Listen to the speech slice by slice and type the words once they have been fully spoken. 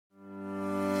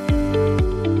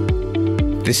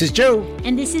This is Joe.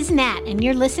 And this is Nat, and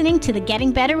you're listening to the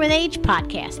Getting Better with Age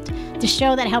podcast, the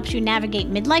show that helps you navigate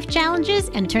midlife challenges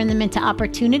and turn them into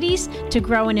opportunities to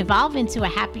grow and evolve into a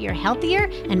happier, healthier,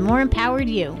 and more empowered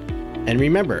you. And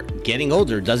remember, getting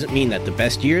older doesn't mean that the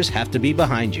best years have to be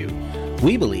behind you.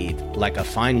 We believe, like a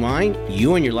fine wine,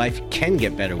 you and your life can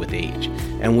get better with age.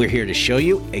 And we're here to show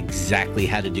you exactly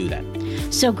how to do that.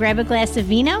 So grab a glass of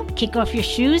vino, kick off your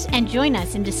shoes, and join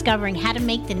us in discovering how to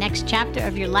make the next chapter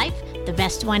of your life the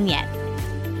best one yet.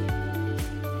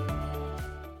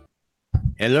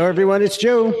 Hello, everyone. It's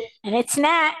Joe. And it's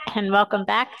Nat. And welcome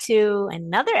back to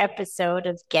another episode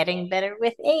of Getting Better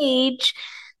with Age.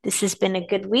 This has been a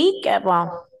good week.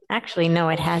 Well, actually, no,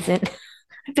 it hasn't.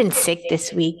 I've been sick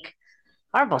this week.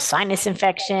 Horrible sinus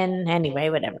infection. Anyway,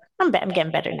 whatever. I'm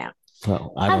getting better now.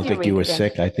 Well, I don't think you were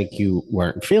sick. I think you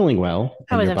weren't feeling well,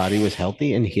 and your body was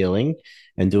healthy and healing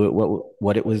and do it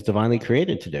what it was divinely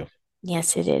created to do.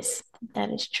 Yes, it is.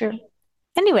 That is true.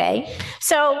 Anyway,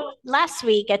 so last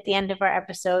week at the end of our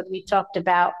episode, we talked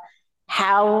about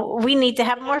how we need to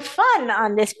have more fun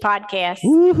on this podcast.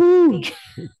 Woohoo!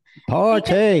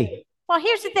 Party! Well,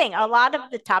 here's the thing. A lot of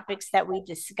the topics that we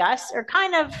discuss are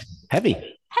kind of heavy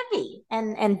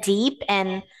and deep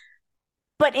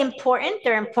but important.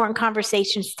 They're important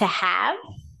conversations to have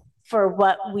for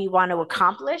what we want to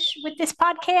accomplish with this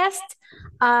podcast.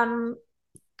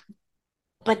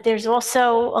 But there's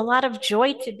also a lot of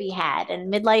joy to be had,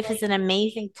 and midlife is an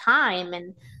amazing time,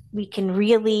 and we can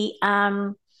really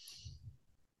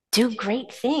do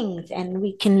great things, and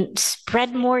we can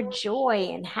spread more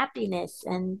joy and happiness,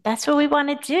 and that's what we want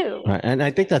to do. Right. And I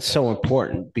think that's so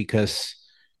important because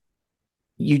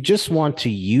you just want to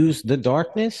use the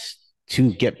darkness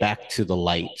to get back to the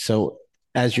light. So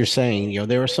as you're saying,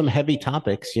 there are some heavy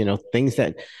topics, things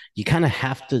that you kind of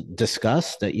have to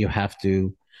discuss, that you have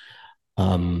to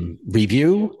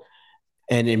review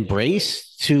and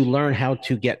embrace to learn how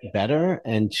to get better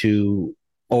and to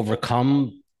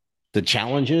overcome the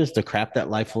challenges, the crap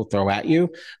that life will throw at you.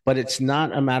 But it's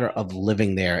not a matter of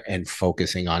living there and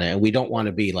focusing on it. And we don't want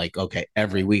to be like, okay,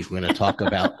 every week we're going to talk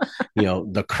about,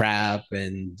 the crap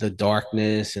and the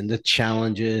darkness and the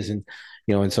challenges. And,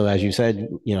 and so, as you said,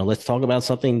 let's talk about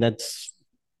something that's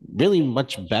really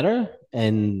much better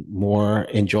and more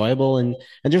enjoyable. And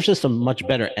there's just a much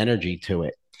better energy to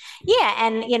it. Yeah.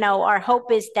 And, our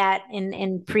hope is that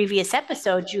in previous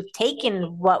episodes, you've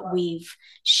taken what we've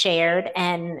shared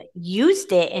and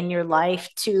used it in your life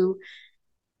to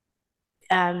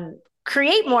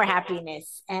create more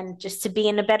happiness and just to be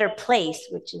in a better place,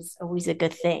 which is always a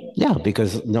good thing. Yeah,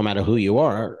 because no matter who you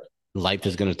are, life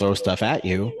is going to throw stuff at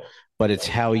you, but it's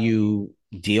how you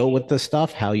deal with the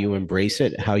stuff, how you embrace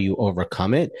it, how you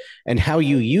overcome it, and how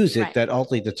you use it that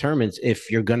ultimately determines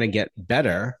if you're going to get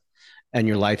better and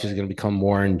your life is going to become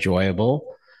more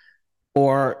enjoyable,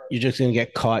 or you're just going to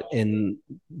get caught in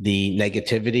the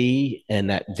negativity and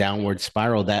that downward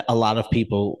spiral that a lot of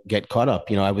people get caught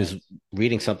up. I was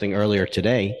reading something earlier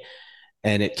today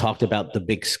and it talked about the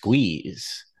big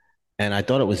squeeze. And I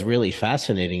thought it was really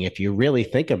fascinating. If you really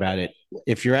think about it,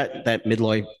 if you're at that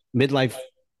midlife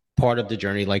part of the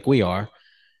journey like we are,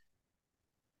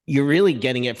 you're really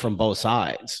getting it from both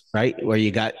sides, right? Where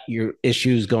you got your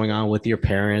issues going on with your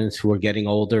parents who are getting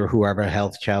older, whoever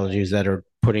health challenges that are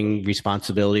putting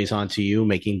responsibilities onto you,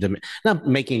 not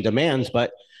making demands,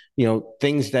 but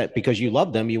things that because you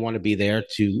love them, you want to be there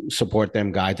to support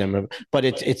them, guide them. But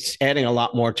it's adding a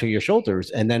lot more to your shoulders.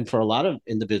 And then for a lot of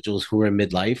individuals who are in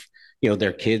midlife,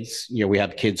 their kids, we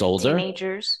have kids older,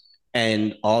 teenagers.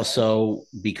 And also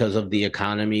because of the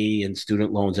economy and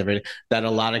student loans, everything, that a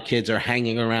lot of kids are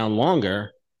hanging around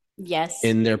longer. Yes.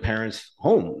 In their parents'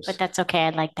 homes. But that's okay.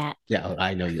 I like that. Yeah,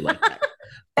 I know you like that.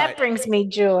 That brings me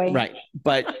joy. Right.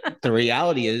 But the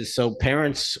reality is, so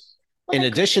parents, in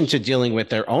addition to dealing with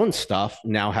their own stuff,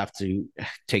 now have to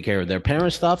take care of their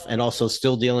parents' stuff and also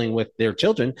still dealing with their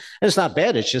children. And it's not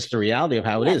bad. It's just the reality of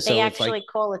how it is. They actually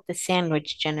call it the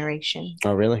sandwich generation.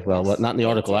 Oh, really? Well, not in the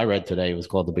article I read today. It was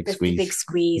called the Big Squeeze. The Big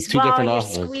Squeeze. Two different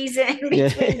articles. Squeezing in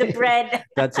between the bread.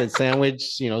 That's it. Sandwich,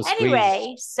 squeeze.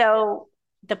 Anyway, so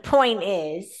the point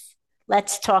is,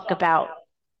 let's talk about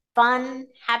fun,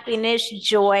 happiness,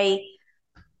 joy.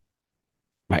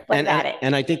 Right.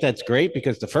 And I think that's great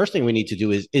because the first thing we need to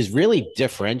do is really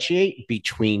differentiate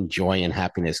between joy and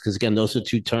happiness. Because again, those are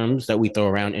two terms that we throw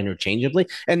around interchangeably,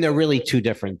 and they're really two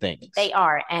different things. They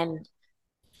are. And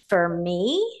for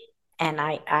me, and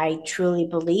I truly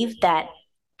believe that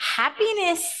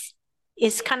happiness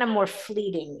is kind of more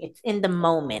fleeting. It's in the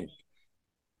moment.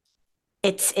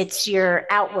 It's your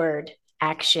outward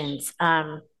actions.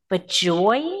 But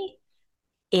joy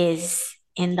is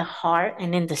in the heart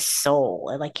and in the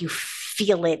soul. Like you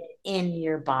feel it in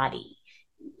your body.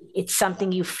 It's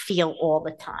something you feel all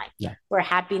the time. Yeah. Where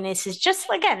happiness is just,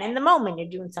 again, in the moment, you're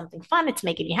doing something fun, it's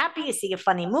making you happy, you see a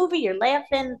funny movie, you're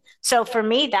laughing. So for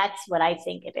me, that's what I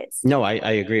think it is. No, I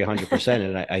agree 100%.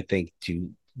 And I think to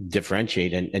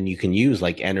differentiate, and you can use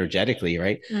like energetically,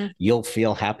 right? You'll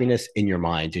feel happiness in your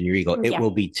mind and your ego. It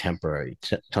will be temporary.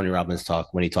 Tony Robbins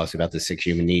when he talks about the 6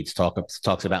 human needs,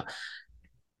 talks about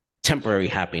temporary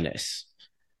happiness,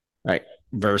 right?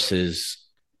 Versus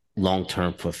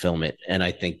long-term fulfillment. And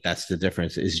I think that's the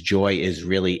difference. Is joy is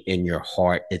really in your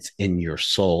heart, it's in your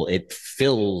soul. It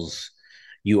fills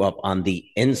you up on the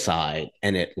inside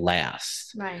and it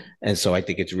lasts. Right. And so I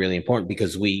think it's really important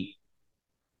because we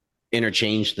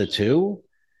interchange the two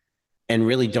and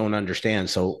really don't understand.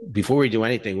 So before we do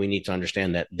anything, we need to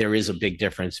understand that there is a big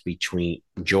difference between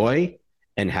joy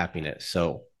and happiness.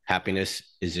 So happiness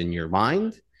is in your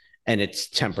mind and it's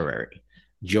temporary.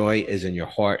 Joy is in your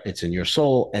heart, it's in your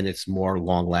soul, and it's more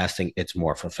long lasting, it's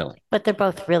more fulfilling. But they're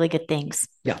both really good things.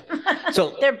 Yeah.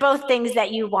 So they're both things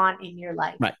that you want in your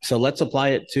life. Right. So let's apply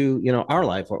it to, our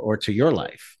life or to your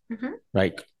life.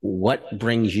 Right. What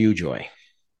brings you joy?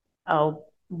 Oh,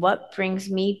 what brings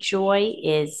me joy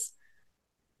is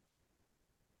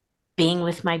being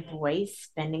with my boys,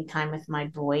 spending time with my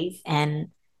boys, and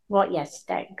well, yes,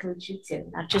 that includes you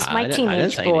too, not just my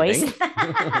teenage boys.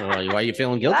 Why are you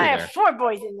feeling guilty? I have 4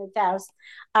 boys in this house.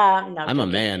 No, I'm a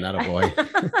man, not a boy.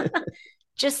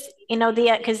 Just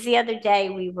because the other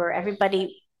day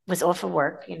everybody was off of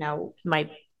work. My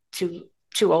two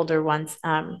older ones,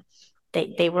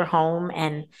 they were home,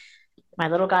 and my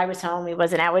little guy was home. He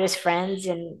wasn't out with his friends,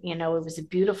 and it was a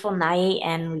beautiful night,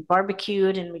 and we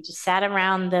barbecued, and we just sat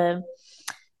around the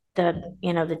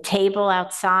table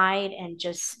outside and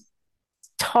just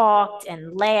talked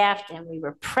and laughed, and we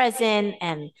were present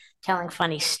and telling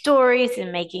funny stories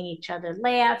and making each other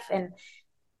laugh, and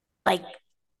like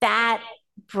that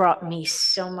brought me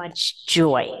so much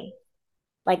joy.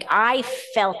 Like I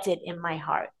felt it in my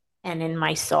heart and in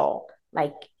my soul.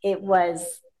 Like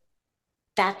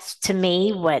that's to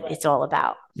me what it's all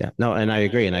about. Yeah, no, and I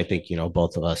agree. And I think,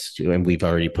 both of us too, and we've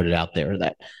already put it out there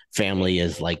that family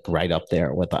is like right up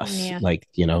there with us. Yeah. Like,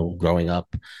 growing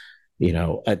up,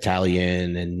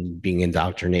 Italian and being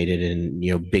indoctrinated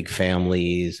in, big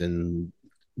families and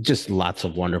just lots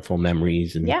of wonderful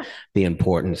memories and the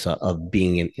importance of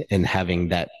being in and having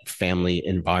that family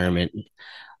environment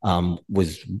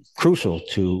was crucial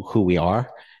to who we are.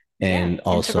 And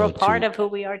also integral part of who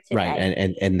we are today.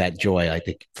 Right. And that joy, I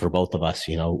think for both of us,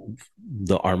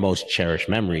 our most cherished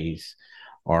memories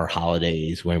are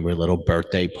holidays when we're little,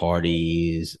 birthday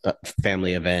parties,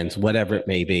 family events, whatever it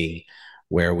may be,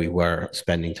 where we were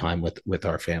spending time with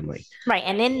our family. Right.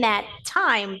 And in that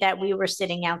time that we were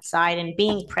sitting outside and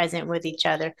being present with each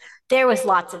other, there was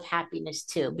lots of happiness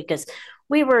too, because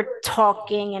we were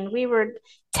talking and we were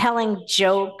telling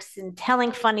jokes and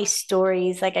telling funny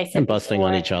stories, like I said, and busting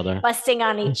on each other.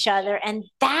 And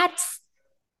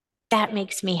that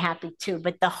makes me happy too.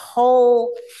 But the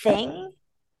whole thing,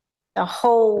 the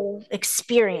whole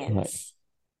experience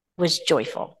was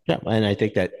joyful. Yeah. And I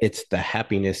think that it's the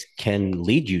happiness can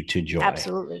lead you to joy.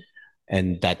 Absolutely.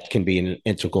 And that can be an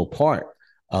integral part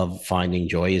of finding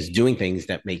joy, is doing things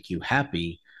that make you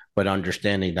happy, but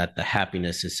understanding that the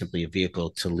happiness is simply a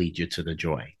vehicle to lead you to the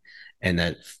joy. And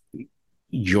that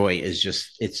joy is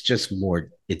just more,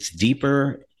 it's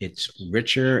deeper, it's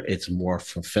richer, it's more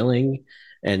fulfilling.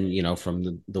 And,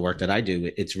 from the work that I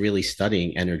do, it's really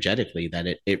studying energetically that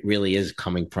it really is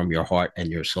coming from your heart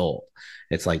and your soul.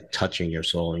 It's like touching your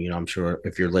soul. And, I'm sure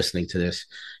if you're listening to this,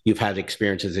 you've had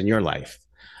experiences in your life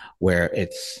where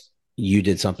you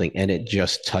did something and it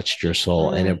just touched your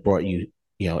soul and it brought you,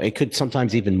 it could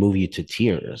sometimes even move you to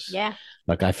tears. Yeah.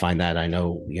 Like I find that, I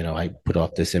know, I put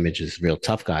off this image as real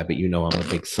tough guy, but I'm a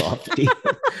big softie.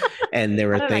 And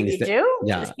there are things that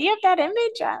you have that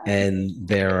image. And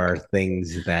there are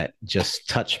things that just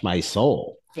touch my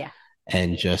soul. Yeah.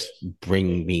 And just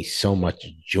bring me so much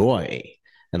joy.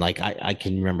 And like I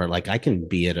can remember, like I can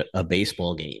be at a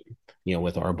baseball game,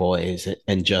 with our boys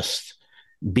and just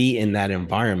be in that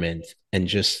environment and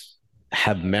just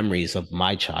have memories of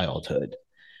my childhood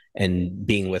and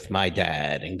being with my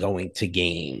dad and going to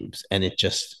games, and it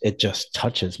just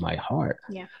touches my heart.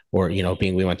 Yeah. Or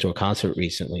we went to a concert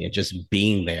recently and just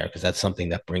being there, because that's something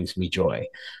that brings me joy,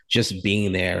 just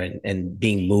being there and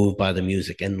being moved by the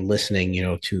music and listening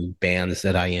to bands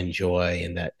that I enjoy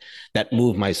and that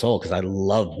move my soul, because I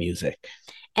love music.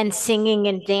 And singing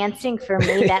and dancing for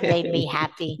me, that made me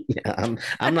happy. Yeah,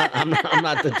 I'm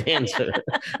not the dancer.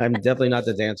 I'm definitely not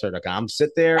the dancer. Like, I'm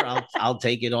sit there, I'll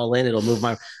take it all in. It'll move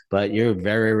my, but you're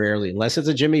very rarely, unless it's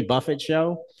a Jimmy Buffett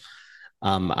show.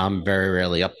 I'm very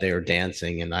rarely up there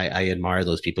dancing, and I admire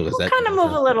those people because We'll kind of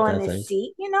move a little in his thing.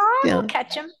 seat, I Yeah, will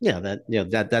catch him. yeah,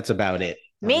 that's about it.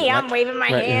 Me, I'm waving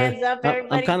my right, hands up. I'm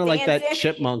Everybody's kind of like that dancing.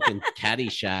 chipmunk in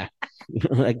Caddyshack,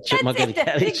 like That's chipmunk in it.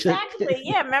 That's Caddyshack. exactly.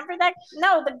 Yeah, remember that?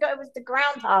 No, it was the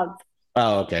groundhog,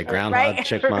 Oh, okay. Groundhog, right?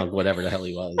 chipmunk, whatever the hell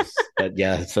he was. But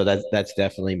yeah, so that's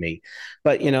definitely me.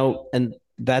 But and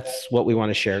that's what we want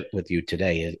to share with you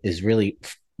today is really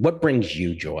what brings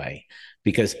you joy.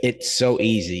 Because it's so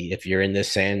easy if you're in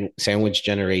this sandwich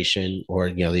generation, or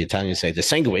the Italians say the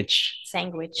sandwich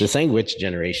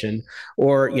generation,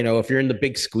 or if you're in the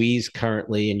big squeeze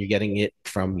currently and you're getting it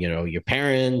from your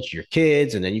parents, your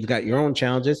kids, and then you've got your own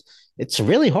challenges. It's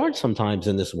really hard sometimes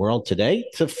in this world today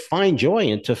to find joy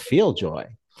and to feel joy.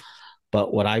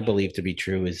 But what I believe to be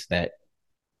true is that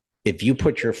if you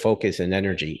put your focus and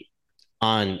energy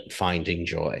on finding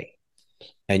joy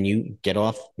and you get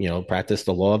off, practice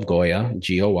the law of Goya,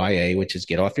 Goya, which is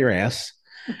get off your ass,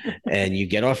 and you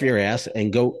get off your ass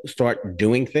and go start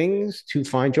doing things to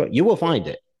find joy, you will find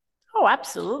it. Oh,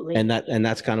 absolutely. And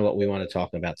that's kind of what we want to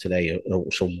talk about today.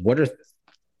 So what are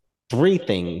 3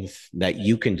 things that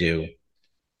you can do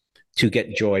to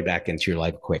get joy back into your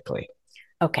life quickly?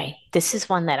 Okay, this is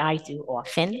one that I do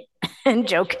often, and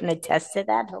Joe can attest to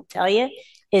that. He'll tell you,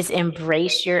 is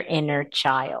embrace your inner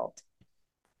child.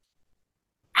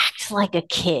 Act like a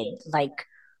kid. Like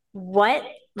what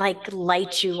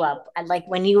lights you up? Like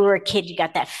when you were a kid, you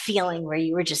got that feeling where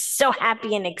you were just so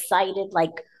happy and excited.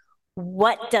 Like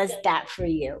what does that for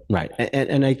you? Right.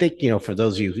 And I think, for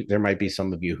those of you, there might be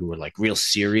some of you who are like real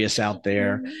serious out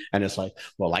there. Mm-hmm. And it's like,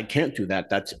 well, I can't do that.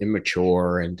 That's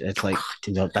immature. And it's like,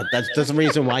 that's the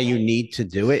reason why you need to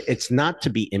do it. It's not to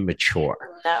be immature.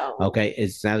 No. Okay.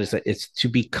 It's to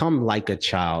become like a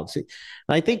child. See,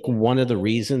 I think one of the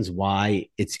reasons why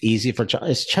it's easy for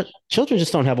children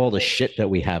just don't have all the shit that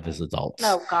we have as adults.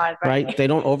 Oh God. Right. They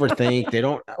don't overthink. They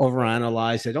don't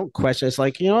overanalyze. They don't question. It's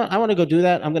like, what? I want to go do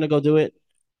that. I'm going to go do it.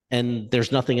 And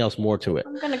there's nothing else more to it.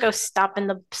 I'm gonna go stomp in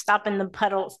the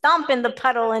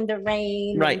puddle in the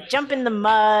rain, right? And jump in the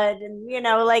mud, and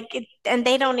and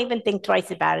they don't even think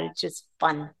twice about it. It's just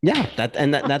fun. Yeah,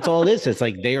 that's all it is. It's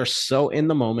like they are so in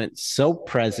the moment, so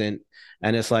present,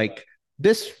 and it's like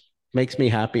this makes me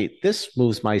happy. This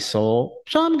moves my soul,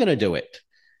 so I'm gonna do it.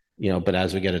 But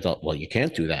as we get adult, well, you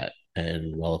can't do that.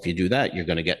 And well, if you do that, you're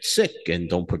gonna get sick, and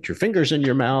don't put your fingers in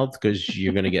your mouth because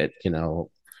you're gonna get,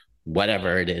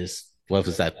 whatever it is. What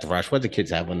was that thrush? What did the kids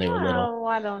have when they were little? Oh,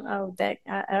 I don't know.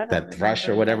 That thrush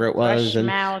or whatever it was. And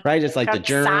mouth, right, it's like the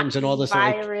germs and all this.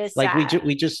 Virus, like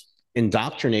we just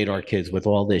indoctrinate our kids with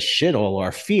all this shit, all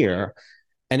our fear,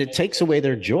 and it takes away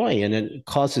their joy, and it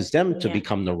causes them to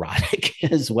become neurotic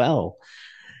as well.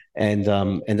 And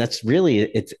that's really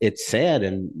it's sad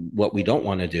and what we don't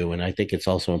want to do. And I think it's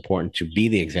also important to be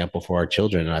the example for our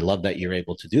children. And I love that you're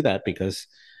able to do that because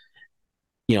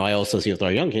I also see with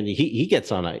our young kid, he gets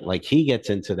on he gets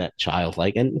into that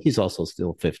childlike, and he's also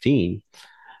still 15,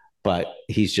 but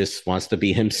he's just wants to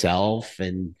be himself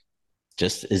and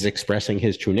just is expressing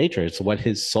his true nature. It's what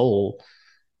his soul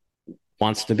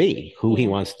wants to be, who he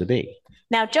wants to be.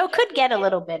 Now, Joe could get a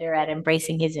little better at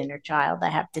embracing his inner child, I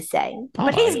have to say,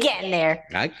 but he's getting there.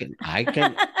 I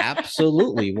can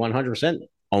absolutely 100%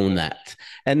 own that.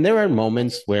 And there are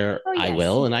moments where I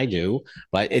will and I do,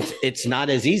 but it's not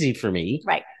as easy for me,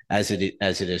 right, as it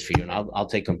is for you. And I'll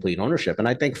take complete ownership. And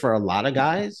I think for a lot of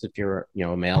guys, if you're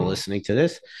a male listening to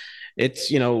this, it's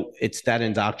that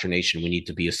indoctrination. We need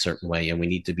to be a certain way, and we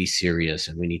need to be serious,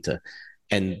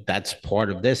 and that's part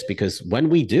of this, because when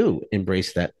we do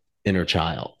embrace that inner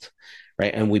child,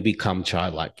 right, and we become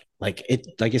childlike, like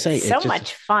you say, so it's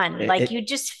much fun. You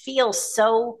just feel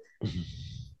so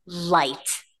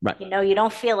light. Right. You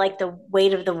don't feel like the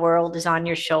weight of the world is on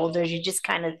your shoulders. You just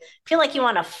kind of feel like you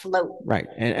want to float. Right.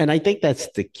 And I think that's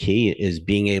the key, is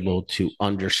being able to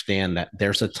understand that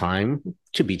there's a time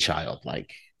to be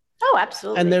childlike. Oh,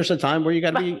 absolutely. And there's a time where you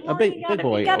got to be a big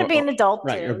boy. You got to be an adult,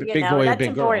 right? Too, or a big boy, or a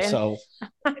big girl. So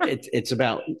it's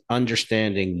about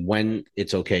understanding when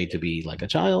it's okay to be like a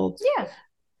child.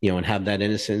 Yeah. And have that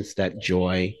innocence, that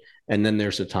joy. And then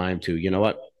there's a time to,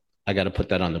 what? I got to put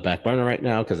that on the back burner right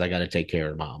now because I got to take care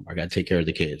of mom. I got to take care of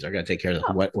the kids. I got to take care of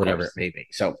whatever it may be.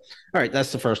 So, all right,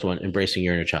 that's the first one, embracing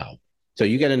your inner child. So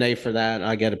you get an A for that.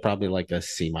 I get probably like a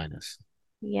C minus.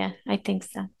 Yeah, I think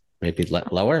so. Maybe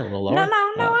lower, a little lower?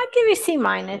 No, I'd give you C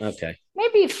minus. Okay.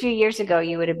 Maybe a few years ago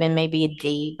you would have been maybe a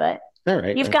D, but All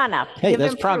right. You've gone up. Hey, You've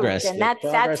that's improved, progress. and That's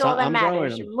that's progress. all that I'm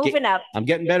matters. growing. You're moving up. I'm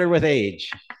getting better with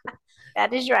age.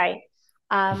 That is right.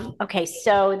 Okay,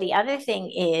 so the other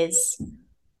thing is,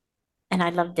 and I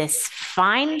love this,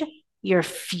 find your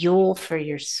fuel for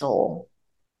your soul.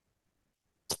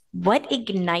 What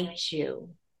ignites you,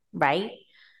 right?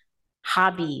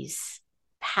 Hobbies,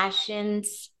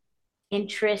 passions,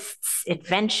 interests,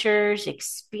 adventures,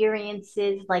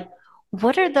 experiences. Like,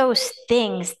 what are those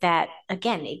things that,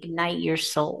 again, ignite your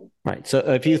soul? Right. So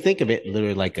if you think of it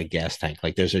literally like a gas tank,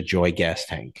 like there's a joy gas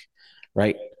tank,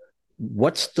 right?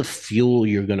 What's the fuel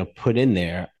you're going to put in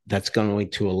there that's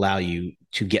going to allow you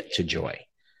to get to joy?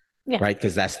 Yeah. Right,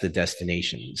 because that's the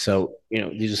destination. So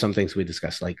these are some things we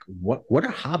discussed, like what are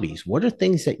hobbies, what are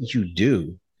things that you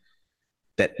do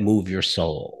that move your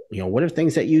soul, what are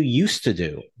things that you used to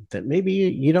do that maybe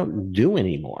you don't do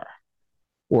anymore,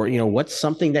 or what's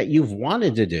something that you've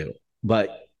wanted to do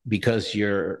but because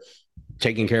you're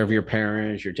taking care of your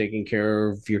parents, you're taking care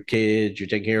of your kids, you're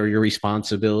taking care of your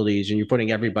responsibilities, and you're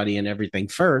putting everybody and everything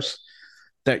first,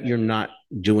 that you're not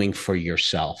doing for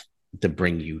yourself to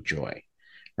bring you joy.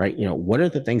 Right. What are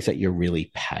the things that you're really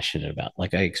passionate about?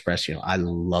 Like I expressed, I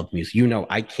love music.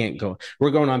 I can't go. We're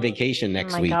going on vacation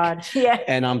next week. Oh my God. Yeah.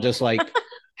 And I'm just like,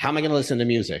 how am I going to listen to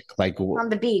music? Like on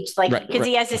the beach, like because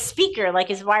he has a speaker, like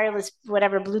his wireless,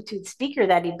 whatever Bluetooth speaker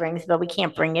that he brings, but we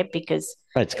can't bring it because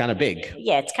it's kind of big.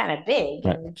 Yeah, it's kind of big.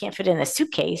 Right. And we can't fit it in a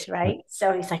suitcase, right?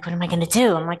 So he's like, "What am I going to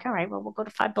do?" I'm like, "All right, well, we'll go to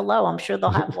Five Below. I'm sure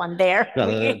they'll have one there."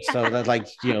 So that's like,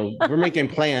 we're making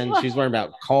plans. She's learning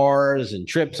about cars and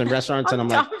trips and restaurants, and I'm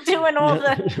like, I'm doing all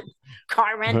the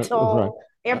car rental,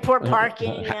 airport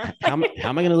parking. How am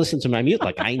I going to listen to my music?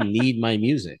 Like I need my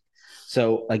music.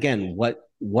 So again,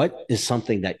 what is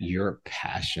something that you're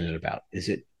passionate about? Is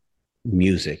it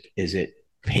music? Is it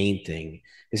painting?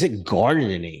 Is it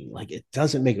gardening? Like it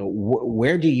doesn't make a.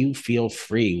 Where do you feel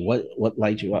free? What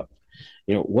lights you up?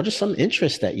 What are some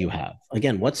interests that you have?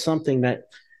 Again, what's something that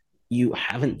you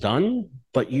haven't done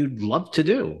but you'd love to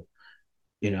do?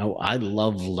 I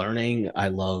love learning. I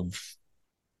love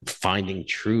finding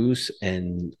truths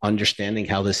and understanding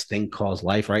how this thing calls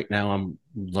life. Right now I'm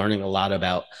learning a lot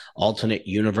about alternate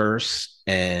universe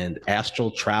and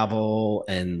astral travel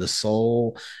and the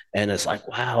soul, and it's like,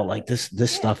 wow, like this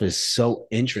stuff is so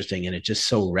interesting and it just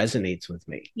so resonates with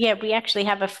me. Yeah, we actually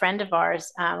have a friend of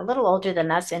ours, a little older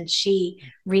than us, and she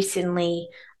recently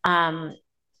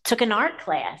took an art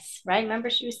class, right? Remember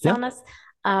she was telling us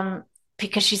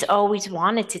because she's always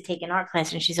wanted to take an art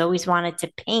class and she's always wanted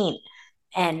to paint,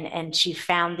 and she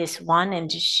found this one,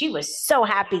 and she was so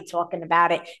happy talking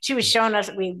about it. She was showing us,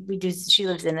 we do, she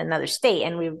lives in another state,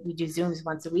 and we do Zooms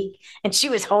once a week, and she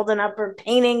was holding up her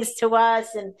paintings to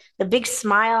us and the big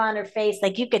smile on her face,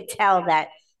 like you could tell that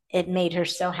it made her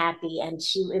so happy, and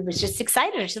it was just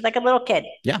excited. She's like a little kid.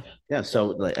 Yeah. So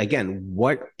like, again,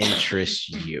 what interests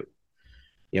you?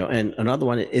 And another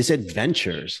one is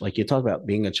adventures. Like you talk about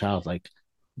being a child, like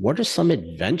what are some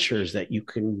adventures that you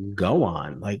can go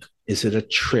on? Like, is it a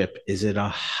trip? Is it a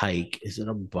hike? Is it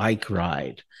a bike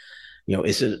ride?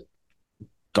 Is it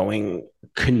going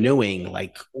canoeing?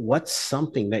 Like, what's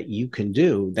something that you can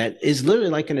do that is literally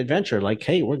like an adventure? Like,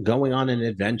 hey, we're going on an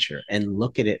adventure, and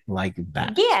look at it like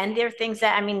that. Yeah. And there are things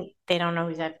that, I mean, they don't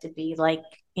always have to be like,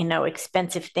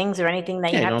 expensive things or anything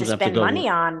that you have to spend money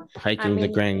on. Hiking the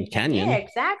Grand Canyon. Yeah,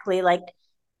 exactly. Like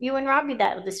you and Robbie,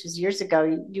 this was years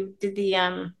ago. You did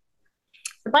the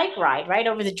bike ride right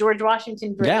over the George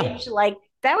Washington Bridge. Yeah. Like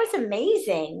that was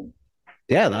amazing.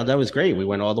 Yeah, that was great. We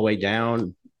went all the way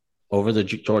down over the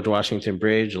George Washington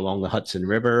Bridge, along the Hudson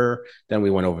River. Then we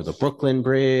went over the Brooklyn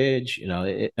Bridge,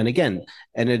 and again,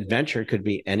 an adventure could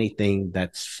be anything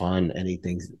that's fun,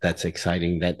 anything that's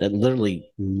exciting, that literally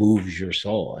moves your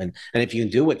soul. And if you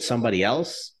can do it with somebody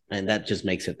else, and that just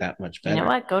makes it that much better. You know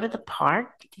what? Go to the park.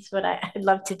 This is what I'd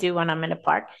love to do when I'm in a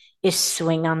park, is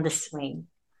swing on the swing.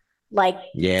 Like,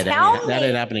 yeah, that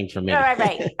ain't happening for me. All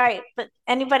right. But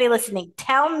anybody listening,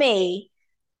 tell me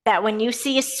that when you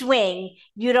see a swing,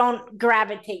 you don't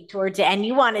gravitate towards it and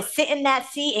you want to sit in that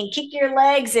seat and kick your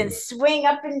legs and swing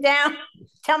up and down.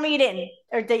 Tell me you didn't,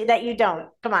 or that you don't.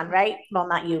 Come on, right? Well,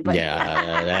 not you, but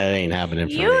yeah, that ain't happening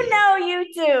for me. You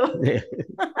do.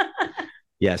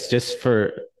 Yes, just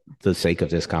for the sake of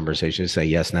this conversation, say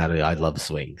yes, Natalie, I love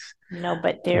swings. No,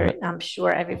 but I'm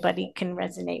sure everybody can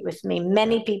resonate with me.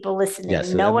 Many people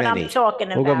listening know what I'm talking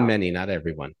about. We'll go many, not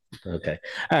everyone. Okay.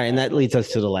 All right. And that leads us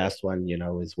to the last one,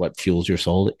 is what fuels your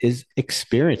soul is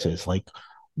experiences. Like,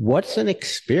 what's an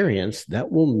experience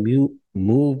that will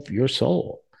move your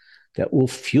soul, that will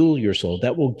fuel your soul,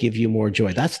 that will give you more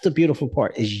joy? That's the beautiful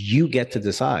part, is you get to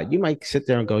decide. You might sit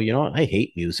there and go, I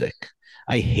hate music.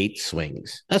 I hate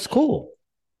swings. That's cool.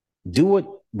 Do what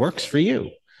works for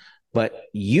you. But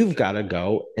you've got to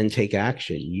go and take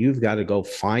action. You've got to go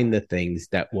find the things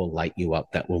that will light you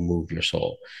up, that will move your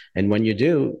soul. And when you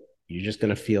do, you're just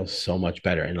going to feel so much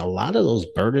better. And a lot of those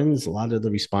burdens, a lot of the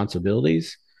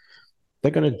responsibilities,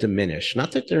 they're going to diminish.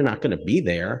 Not that they're not going to be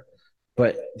there,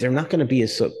 but they're not going to be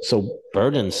so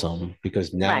burdensome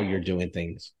because now Right. you're doing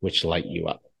things which light you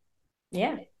up.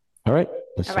 Yeah. All right.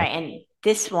 All right. And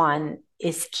this one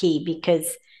is key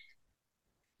because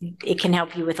it can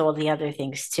help you with all the other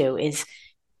things too, is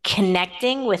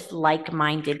connecting with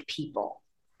like-minded people,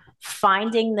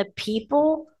 finding the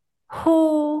people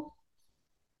who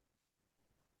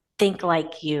think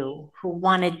like you, who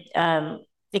wanted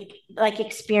like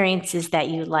experiences that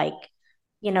you like.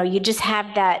 You just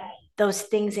have those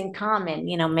things in common.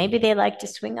 Maybe they like to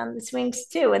swing on the swings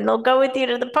too, and they'll go with you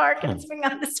to the park and swing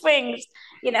on the swings,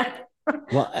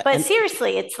 Well, but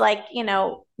seriously, it's like,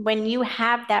 when you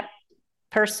have that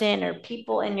person or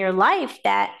people in your life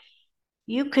that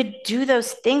you could do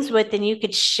those things with and you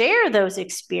could share those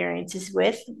experiences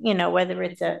with, whether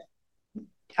it's a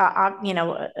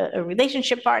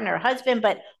relationship partner, a husband,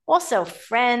 but also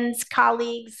friends,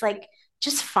 colleagues, like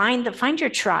just find your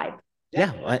tribe.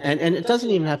 Yeah, and it doesn't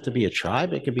even have to be a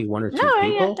tribe. It could be one or two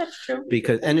people. Yeah, that's true.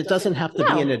 And it doesn't have to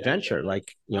be an adventure.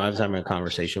 Like, I was having a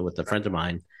conversation with a friend of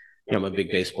mine. I'm a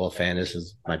big baseball fan. This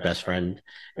is my best friend.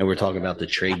 And we're talking about the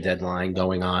trade deadline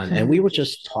going on. And we were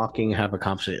just talking, have a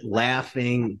conversation,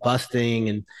 laughing,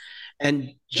 busting,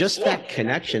 and just that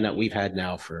connection that we've had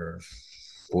now for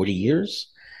 40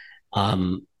 years.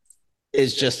 It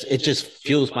just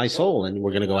fuels my soul. And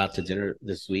we're going to go out to dinner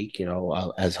this week,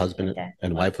 as husband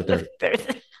and wife with their.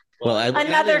 Well,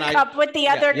 another cup with the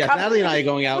other cup. Natalie and I are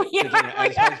going out to dinner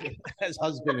as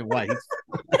husband and wife.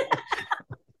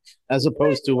 As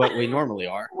opposed to what we normally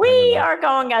are. We are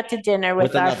going out to dinner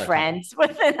with our friends,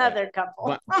 with another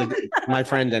couple. My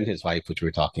friend and his wife, which we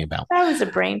were talking about. That was a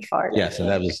brain fart. Yes, and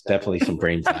that was definitely some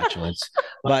brain flatulence.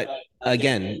 But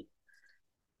again,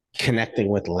 connecting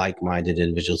with like-minded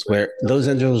individuals, where those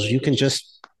individuals you can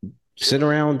just sit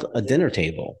around a dinner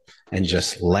table and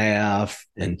just laugh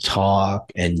and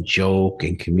talk and joke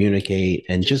and communicate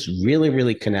and just really,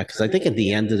 really connect. Because I think at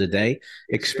the end of the day,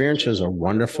 experiences are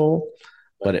wonderful.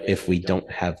 But if we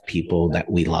don't have people that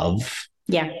we love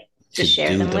to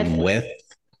share them with,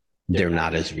 they're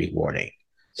not as rewarding.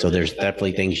 So there's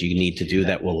definitely things you need to do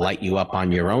that will light you up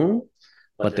on your own,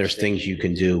 but there's things you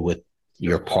can do with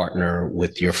your partner,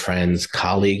 with your friends,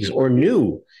 colleagues, or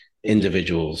new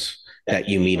individuals that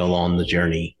you meet along the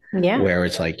journey, where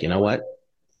it's like, you know what?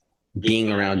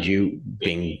 Being around you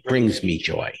brings me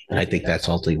joy. And I think that's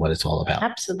ultimately what it's all about.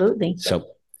 Absolutely. So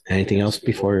anything else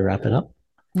before we wrap it up?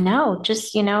 No,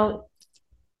 just,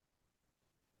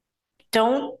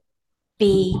 don't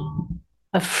be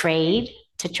afraid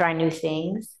to try new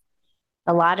things.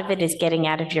 A lot of it is getting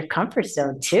out of your comfort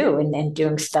zone too, and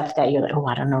doing stuff that you're like, oh,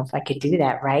 I don't know if I could do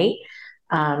that, right?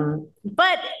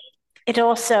 But it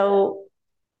also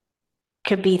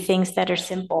could be things that are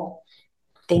simple,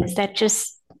 things that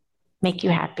just make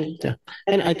you happy. Yeah.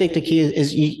 And I think the key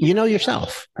is you know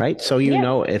yourself, right? So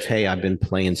know if, hey, I've been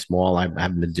playing small, I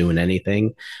haven't been doing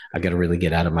anything, I got to really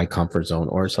get out of my comfort zone.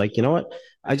 Or it's like, you know what?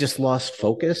 I just lost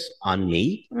focus on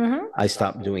me. Mm-hmm. I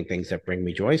stopped doing things that bring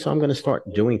me joy. So I'm going to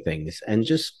start doing things. And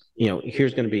just,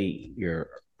 here's going to be your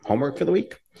homework for the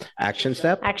week. Action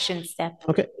step.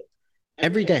 Okay.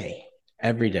 Every day,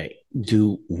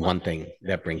 do one thing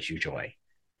that brings you joy.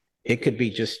 It could be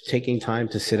just taking time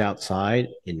to sit outside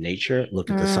in nature,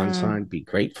 look at the sunshine, be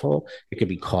grateful. It could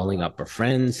be calling up a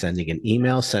friend, sending an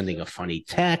email, sending a funny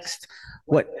text,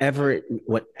 whatever,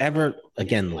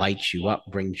 again, lights you up,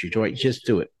 brings you joy. Just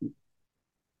do it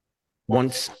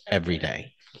once every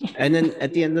day. And then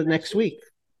at the end of the next week,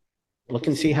 look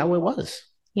and see how it was.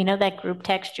 That group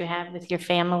text you have with your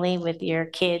family, with your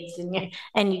kids,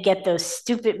 and you get those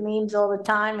stupid memes all the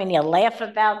time and you laugh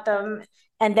about them.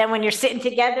 And then when you're sitting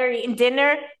together eating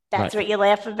dinner, that's what you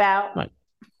laugh about. Right.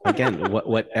 Again,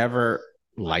 whatever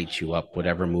lights you up,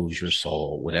 whatever moves your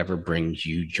soul, whatever brings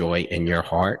you joy in your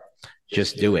heart,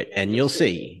 just do it. And you'll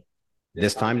see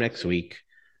this time next week,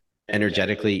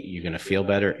 energetically, you're going to feel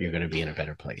better. You're going to be in a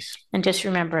better place. And just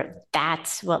remember,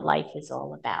 that's what life is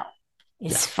all about,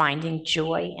 is finding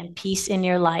joy and peace in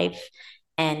your life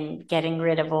and getting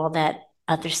rid of all that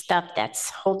other stuff that's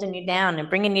holding you down and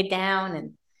bringing you down.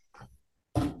 And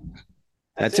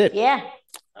that's it. Yeah.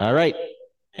 All right.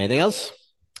 Anything else?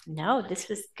 No, this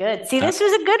was good. See, this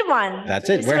was a good one. That's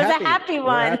it. This was a happy one.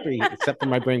 We're happy, except for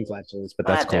my brain flatulence, but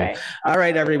that's cool. All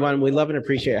right, everyone. We love and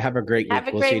appreciate it. Have a great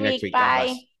week. We'll see you next week.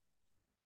 Bye.